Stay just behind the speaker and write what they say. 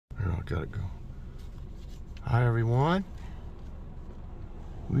gotta go. Hi everyone.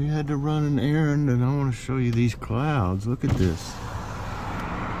 We had to run an errand and I want to show you these clouds. Look at this.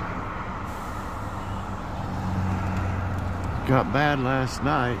 It got bad last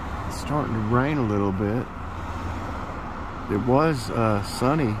night. It's starting to rain a little bit. It was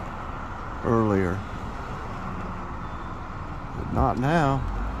sunny earlier, but not now.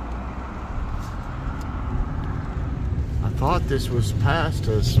 I thought this was past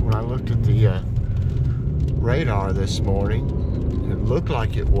us when I looked at the radar this morning. It looked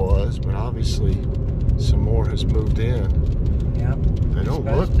like it was, but obviously some more has moved in. Yep. They don't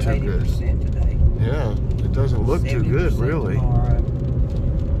look too good. Today. Yeah, it doesn't look too good, really. Tomorrow.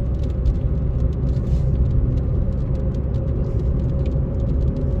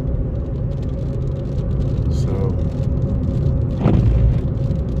 So,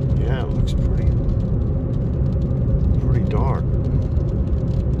 yeah, it looks pretty dark.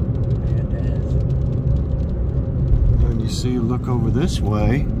 Yeah, it does. And you see, look over this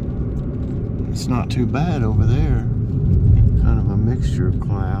way. It's not too bad over there. Kind of a mixture of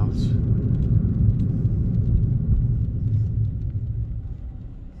clouds.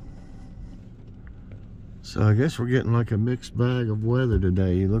 So I guess we're getting like a mixed bag of weather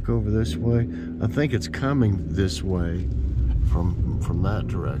today. You look over this way. I think it's coming this way from that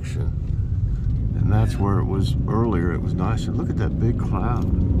direction. And that's where it was earlier. It was nicer. Look at that big cloud.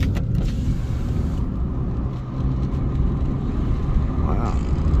 Wow.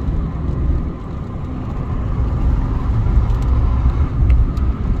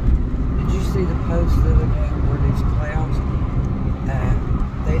 Did you see the post the other day where these clouds?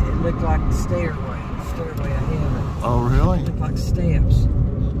 It looked like the stairway ahead. Oh, really? It looked like steps.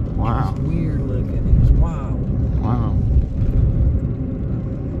 Wow. It was weird looking. It was wild. Wow.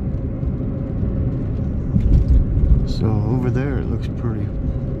 So over there it looks pretty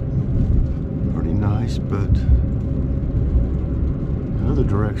nice, but the other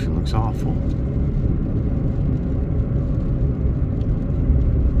direction looks awful.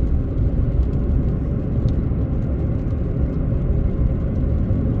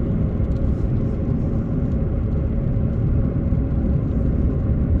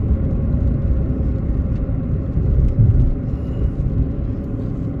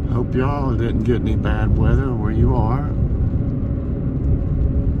 Hope y'all didn't get any bad weather where you are.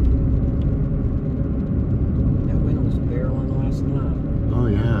 That wind was barreling last night. Oh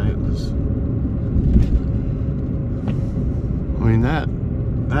yeah, it was. I mean, that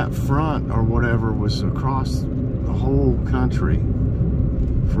front or whatever was across the whole country,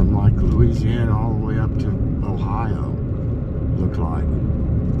 from like Louisiana all the way up to Ohio, looked like.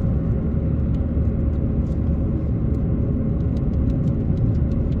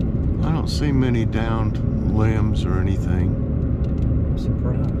 I don't see many downed limbs or anything. I'm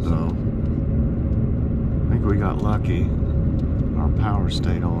surprised. So I think we got lucky. Our power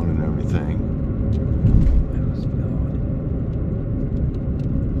stayed on and everything. That was God.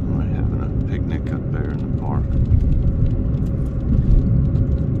 We're having a picnic up there in the park.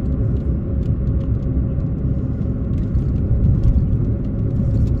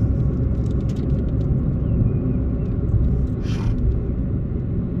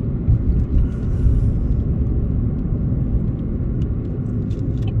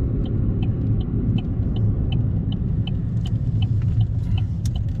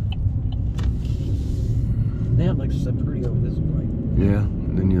 Now it looks so pretty over this way. Yeah,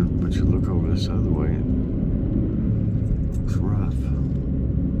 and then you look over this other way and it looks rough.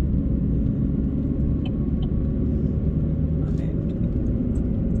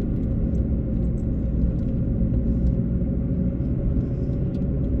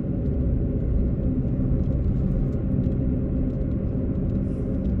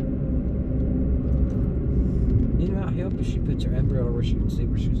 You know, it'll help if she puts her umbrella where she can see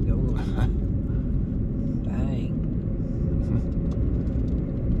where she's going. Dang.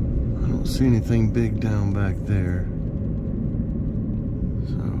 I don't see anything big down back there.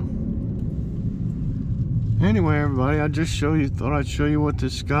 So anyway, everybody, I just thought I'd show you what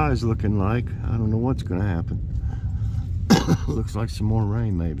this sky is looking like. I don't know what's gonna happen. Looks like some more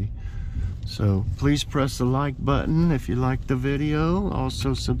rain maybe. So please press the like button if you liked the video.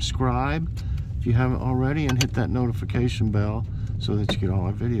 Also subscribe if you haven't already, and hit that notification bell so that you get all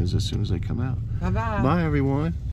our videos as soon as they come out. Bye-bye. Bye everyone.